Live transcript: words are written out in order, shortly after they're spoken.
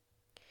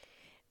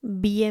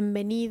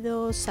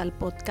Bienvenidos al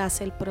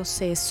podcast El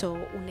Proceso,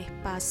 un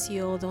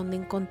espacio donde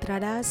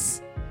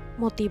encontrarás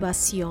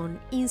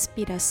motivación,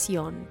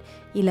 inspiración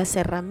y las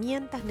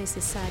herramientas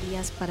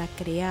necesarias para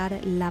crear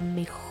la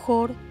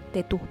mejor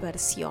de tus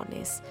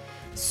versiones.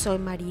 Soy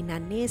Marina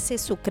Nese,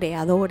 su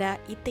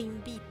creadora, y te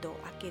invito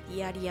a que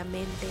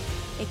diariamente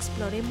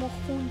exploremos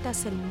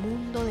juntas el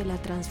mundo de la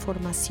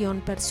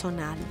transformación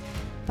personal,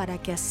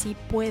 para que así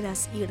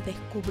puedas ir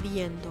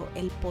descubriendo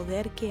el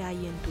poder que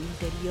hay en tu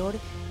interior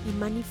y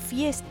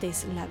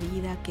manifiestes la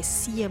vida que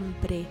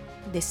siempre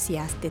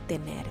deseaste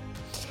tener.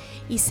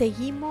 Y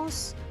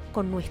seguimos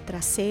con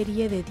nuestra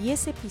serie de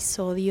 10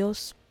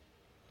 episodios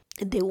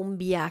de un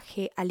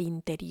viaje al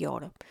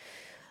interior,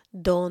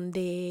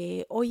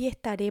 donde hoy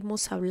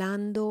estaremos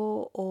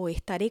hablando o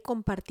estaré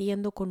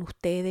compartiendo con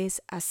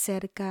ustedes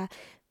acerca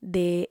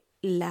de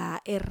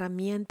la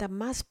herramienta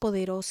más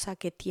poderosa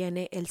que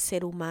tiene el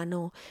ser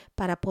humano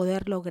para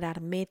poder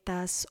lograr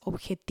metas,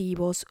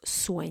 objetivos,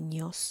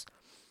 sueños: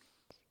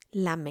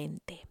 la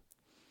mente.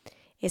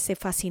 Ese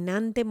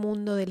fascinante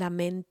mundo de la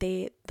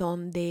mente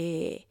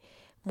donde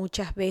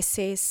muchas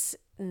veces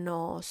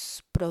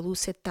nos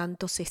produce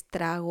tantos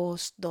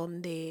estragos,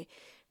 donde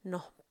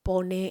nos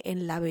pone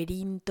en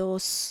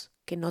laberintos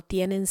que no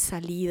tienen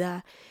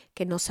salida,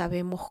 que no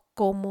sabemos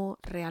cómo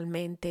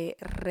realmente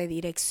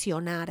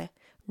redireccionar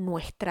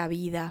nuestra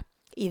vida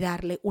y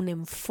darle un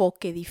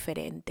enfoque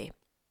diferente.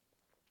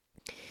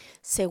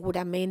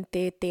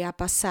 Seguramente te ha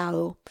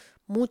pasado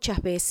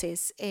muchas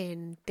veces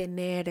en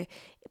tener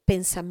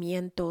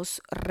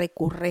pensamientos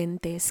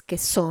recurrentes que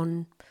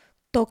son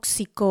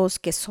tóxicos,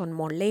 que son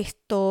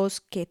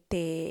molestos, que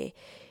te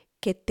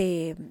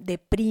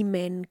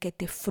deprimen, que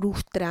te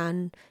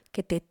frustran,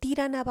 que te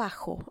tiran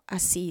abajo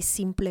así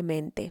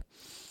simplemente,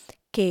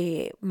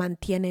 que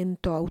mantienen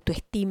tu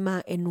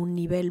autoestima en un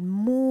nivel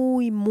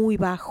muy, muy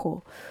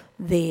bajo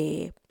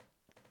de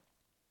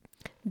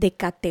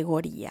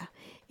categoría.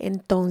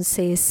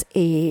 Entonces,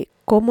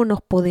 ¿cómo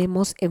nos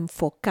podemos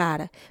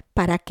enfocar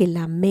para que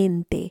la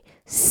mente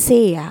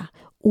sea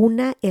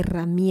una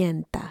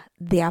herramienta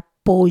de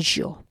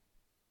apoyo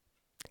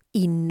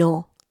y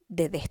no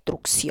de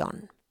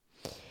destrucción?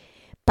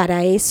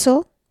 Para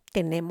eso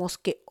tenemos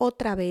que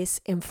otra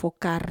vez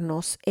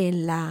enfocarnos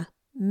en la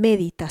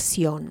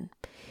meditación,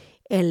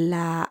 en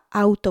la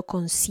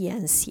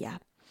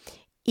autoconciencia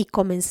y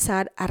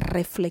comenzar a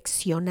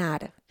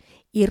reflexionar,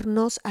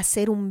 irnos a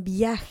hacer un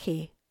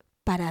viaje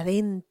para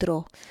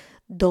adentro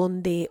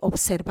donde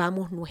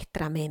observamos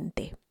nuestra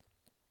mente.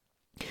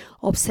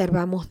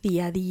 Observamos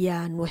día a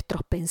día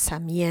nuestros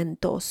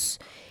pensamientos,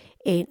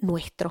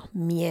 nuestros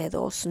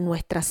miedos,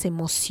 nuestras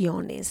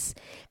emociones.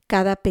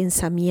 Cada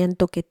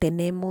pensamiento que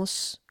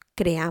tenemos,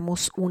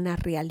 creamos una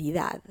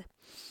realidad.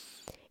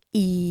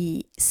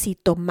 Y si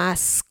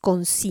tomas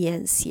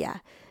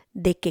conciencia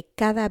de que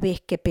cada vez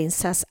que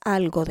pensás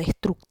algo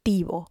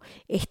destructivo,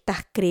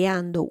 estás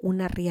creando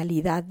una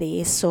realidad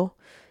de eso,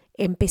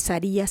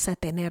 empezarías a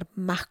tener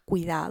más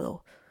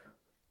cuidado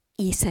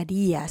y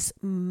serías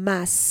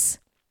más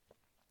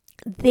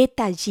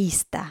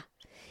detallista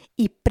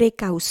y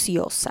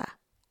precauciosa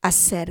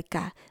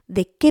acerca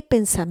de qué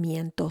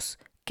pensamientos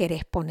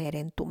querés poner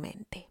en tu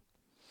mente.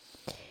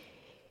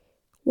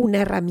 Una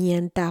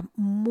herramienta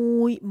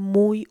muy,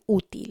 muy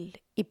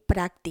útil y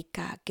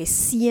práctica que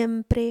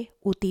siempre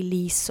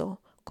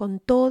utilizo con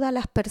todas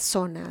las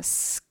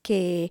personas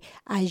que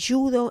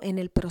ayudo en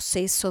el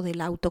proceso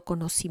del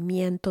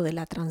autoconocimiento, de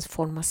la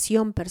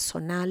transformación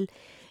personal,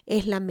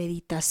 es la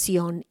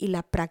meditación y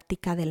la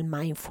práctica del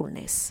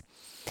mindfulness.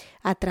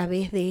 A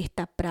través de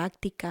esta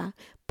práctica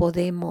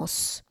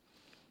podemos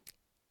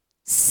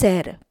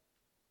ser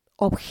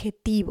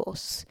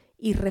objetivos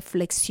y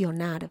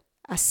reflexionar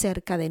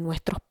acerca de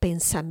nuestros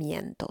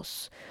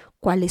pensamientos.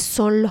 ¿Cuáles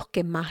son los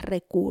que más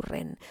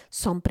recurren?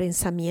 ¿Son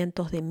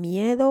pensamientos de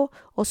miedo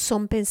o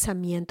son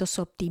pensamientos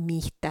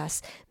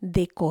optimistas,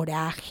 de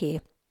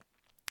coraje,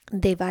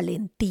 de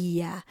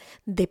valentía,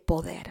 de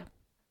poder?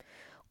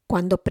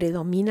 Cuando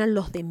predominan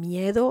los de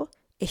miedo,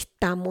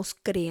 estamos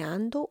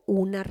creando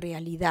una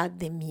realidad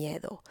de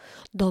miedo,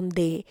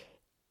 donde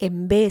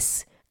en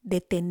vez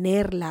de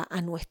tenerla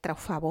a nuestro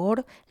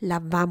favor, la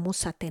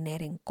vamos a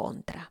tener en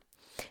contra.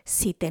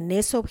 Si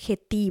tenés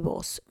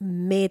objetivos,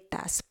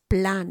 metas,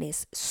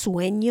 planes,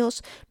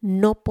 sueños,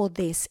 no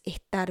podés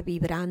estar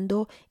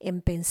vibrando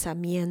en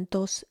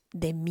pensamientos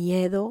de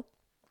miedo,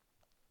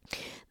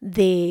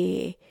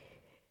 de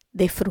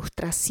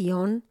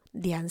frustración,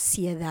 de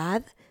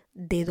ansiedad,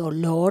 de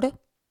dolor,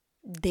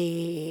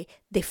 de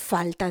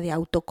falta de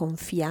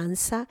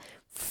autoconfianza,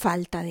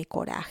 falta de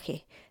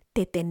coraje.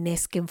 Te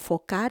tenés que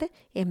enfocar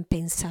en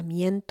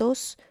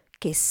pensamientos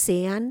que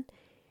sean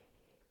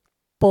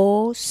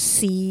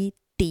positivos,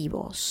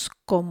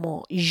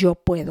 como yo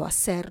puedo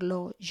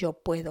hacerlo, yo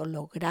puedo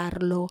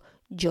lograrlo,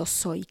 yo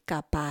soy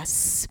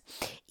capaz.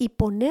 Y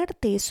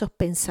ponerte esos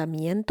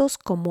pensamientos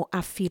como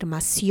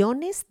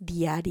afirmaciones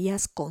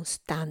diarias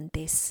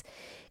constantes,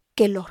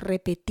 que los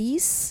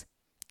repetís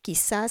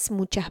quizás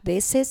muchas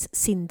veces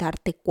sin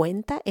darte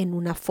cuenta en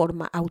una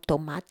forma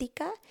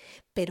automática,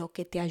 pero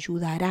que te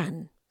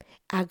ayudarán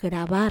a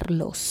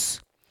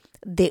grabarlos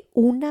de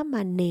una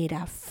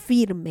manera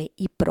firme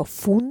y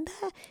profunda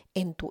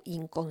en tu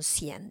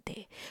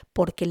inconsciente,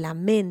 porque la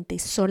mente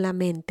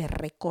solamente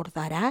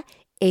recordará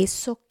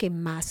eso que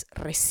más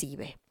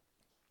recibe.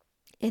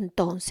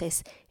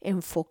 Entonces,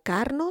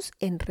 enfocarnos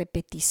en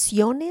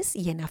repeticiones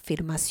y en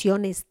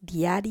afirmaciones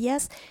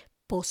diarias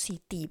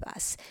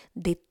positivas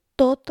de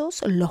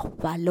todos los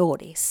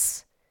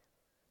valores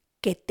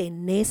que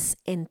tenés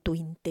en tu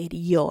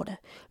interior,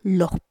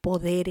 los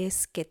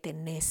poderes que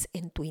tenés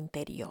en tu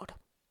interior.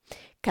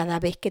 Cada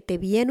vez que te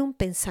viene un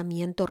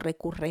pensamiento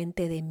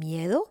recurrente de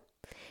miedo,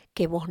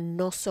 que vos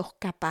no sos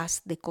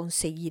capaz de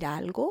conseguir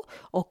algo,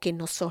 o que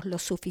no sos lo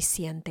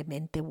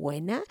suficientemente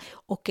buena,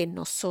 o que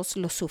no sos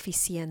lo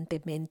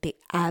suficientemente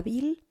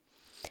hábil,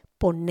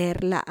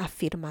 poner la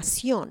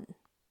afirmación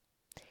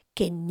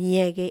que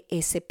niegue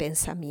ese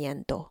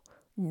pensamiento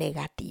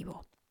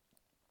negativo.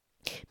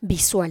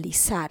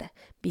 Visualizar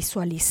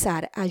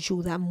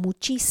ayuda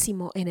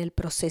muchísimo en el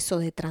proceso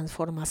de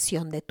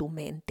transformación de tu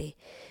mente.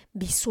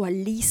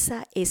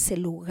 Visualiza ese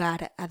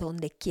lugar a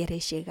donde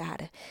quieres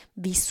llegar.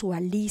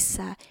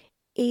 Visualiza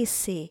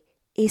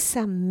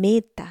esa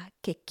meta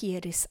que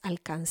quieres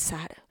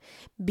alcanzar.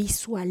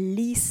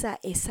 Visualiza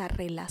esa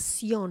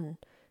relación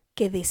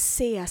que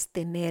deseas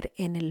tener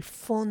en el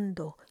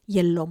fondo y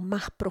en lo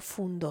más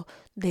profundo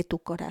de tu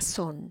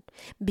corazón.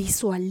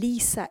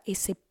 Visualiza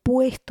ese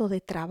puesto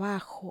de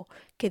trabajo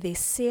que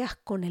deseas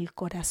con el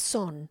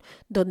corazón,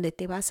 donde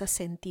te vas a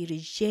sentir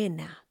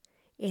llena,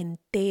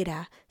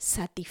 entera,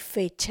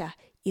 satisfecha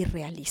y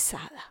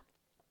realizada.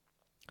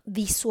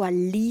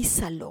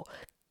 Visualízalo.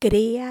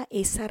 Crea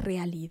esa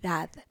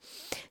realidad.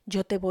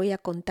 Yo te voy a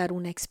contar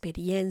una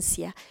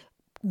experiencia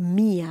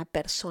mía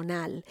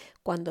personal.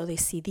 Cuando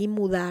decidí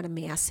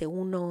mudarme hace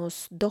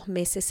unos 2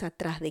 meses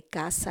atrás de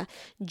casa,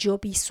 yo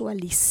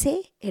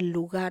visualicé el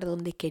lugar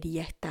donde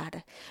quería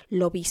estar.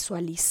 Lo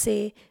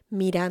visualicé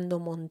mirando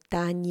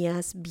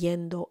montañas,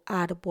 viendo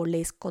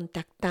árboles,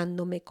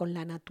 contactándome con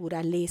la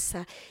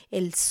naturaleza,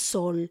 el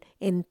sol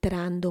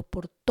entrando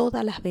por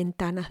todas las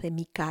ventanas de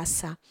mi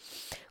casa,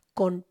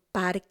 con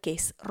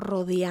parques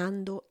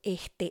rodeando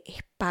este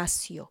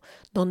espacio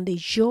donde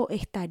yo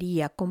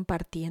estaría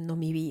compartiendo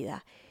mi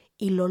vida.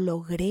 Y lo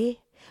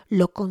logré,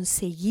 lo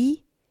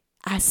conseguí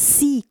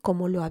así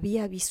como lo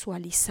había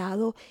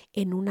visualizado,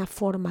 en una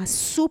forma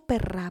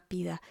súper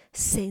rápida,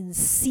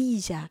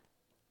 sencilla,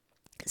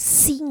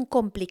 sin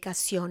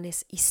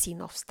complicaciones y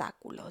sin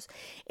obstáculos.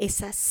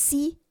 Es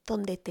así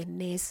donde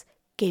tenés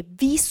que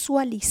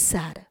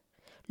visualizar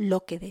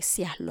lo que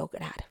deseas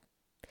lograr.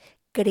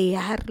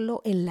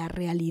 Crearlo en la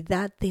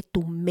realidad de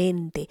tu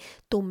mente.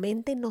 Tu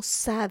mente no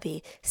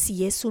sabe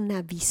si es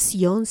una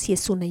visión, si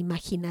es una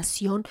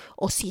imaginación,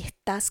 o si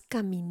estás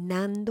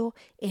caminando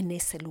en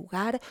ese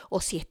lugar,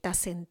 o si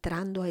estás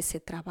entrando a ese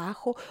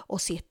trabajo, o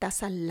si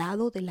estás al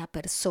lado de la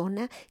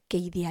persona que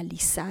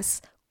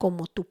idealizas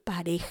como tu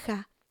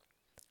pareja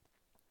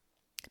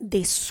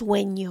de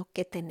sueño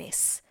que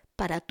tenés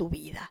para tu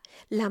vida.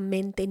 La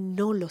mente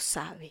no lo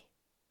sabe.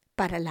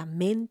 Para la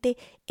mente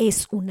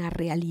es una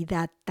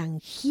realidad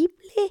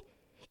tangible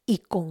y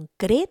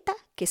concreta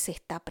que se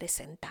está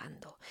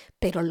presentando,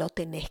 pero lo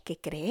tenés que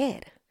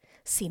creer.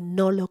 Si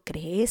no lo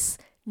crees,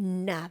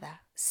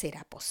 nada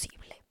será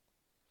posible.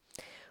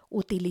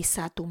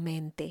 Utiliza tu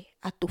mente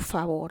a tu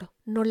favor,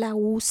 no la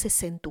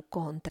uses en tu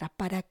contra.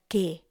 ¿Para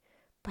qué?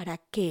 ¿Para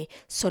qué?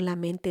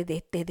 Solamente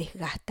te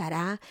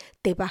desgastará,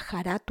 te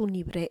bajará tu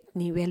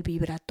nivel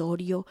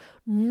vibratorio,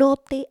 no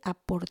te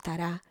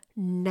aportará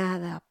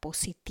nada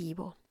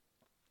positivo.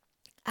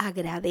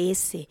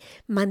 Agradece,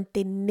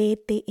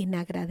 mantenete en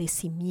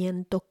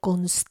agradecimiento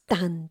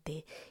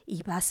constante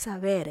y vas a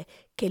ver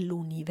que el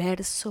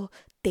universo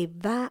te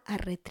va a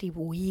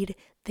retribuir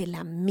de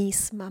la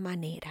misma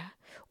manera.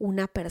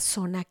 Una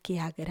persona que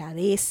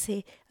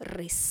agradece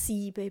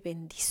recibe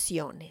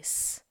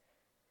bendiciones.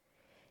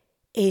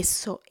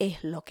 Eso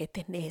es lo que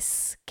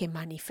tenés que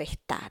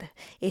manifestar,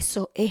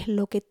 eso es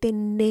lo que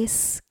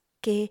tenés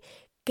que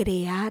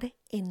crear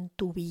en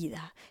tu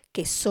vida,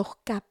 que sos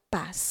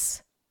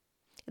capaz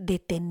de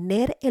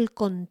tener el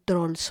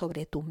control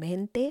sobre tu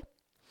mente,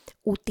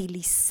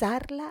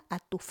 utilizarla a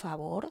tu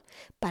favor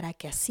para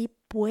que así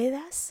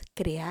puedas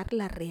crear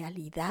la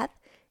realidad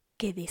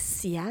que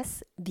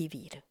deseas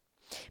vivir.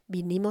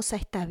 Vinimos a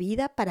esta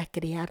vida para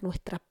crear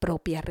nuestra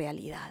propia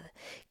realidad,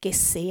 que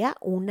sea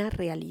una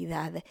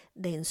realidad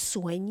de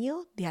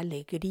ensueño, de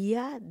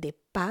alegría, de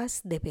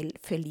paz, de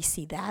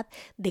felicidad,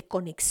 de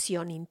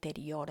conexión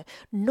interior,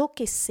 no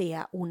que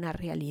sea una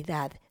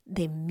realidad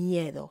de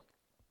miedo,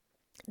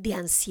 de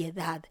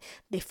ansiedad,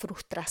 de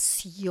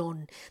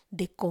frustración,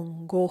 de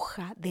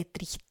congoja, de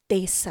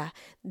tristeza,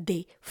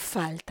 de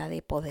falta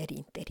de poder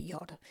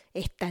interior.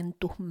 Está en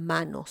tus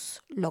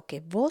manos lo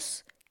que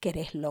vos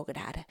querés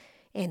lograr,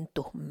 en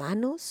tus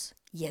manos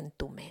y en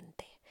tu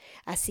mente.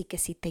 Así que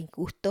si te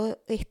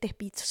gustó este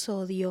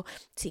episodio,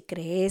 si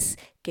crees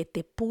que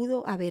te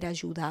pudo haber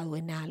ayudado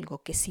en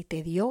algo, que si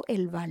te dio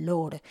el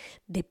valor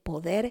de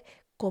poder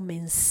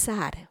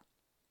comenzar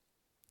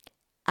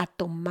a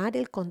tomar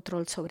el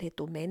control sobre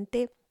tu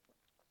mente,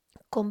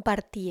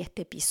 compartí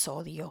este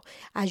episodio,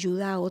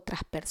 ayuda a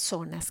otras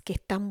personas que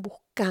están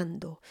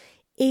buscando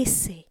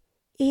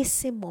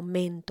ese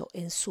momento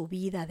en su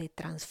vida de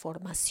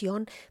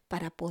transformación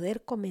para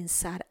poder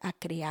comenzar a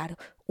crear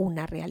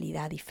una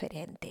realidad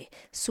diferente.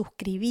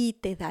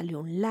 Suscríbete, dale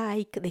un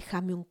like,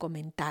 déjame un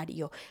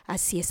comentario,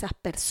 así esas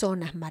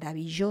personas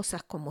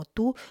maravillosas como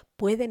tú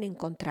pueden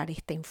encontrar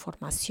esta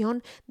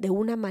información de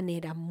una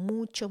manera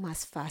mucho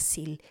más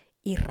fácil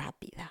y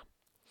rápida.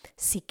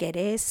 Si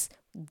querés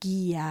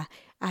guía,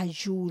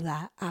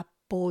 ayuda,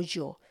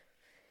 apoyo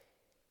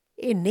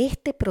en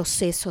este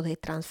proceso de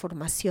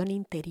transformación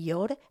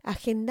interior,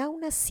 agenda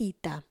una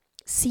cita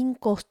sin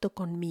costo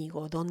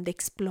conmigo, donde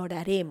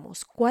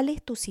exploraremos cuál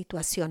es tu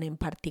situación en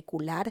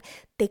particular,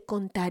 te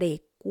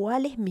contaré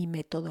cuál es mi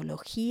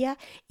metodología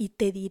y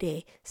te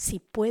diré si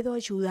puedo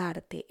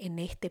ayudarte en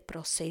este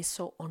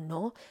proceso o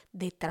no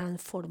de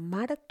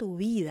transformar tu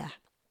vida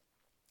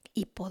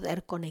y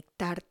poder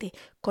conectarte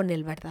con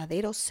el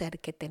verdadero ser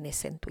que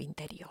tenés en tu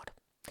interior.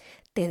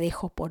 Te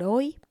dejo por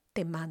hoy,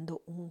 te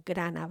mando un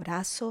gran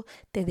abrazo,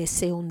 te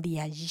deseo un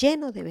día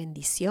lleno de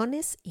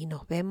bendiciones y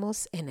nos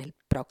vemos en el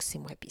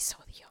próximo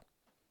episodio.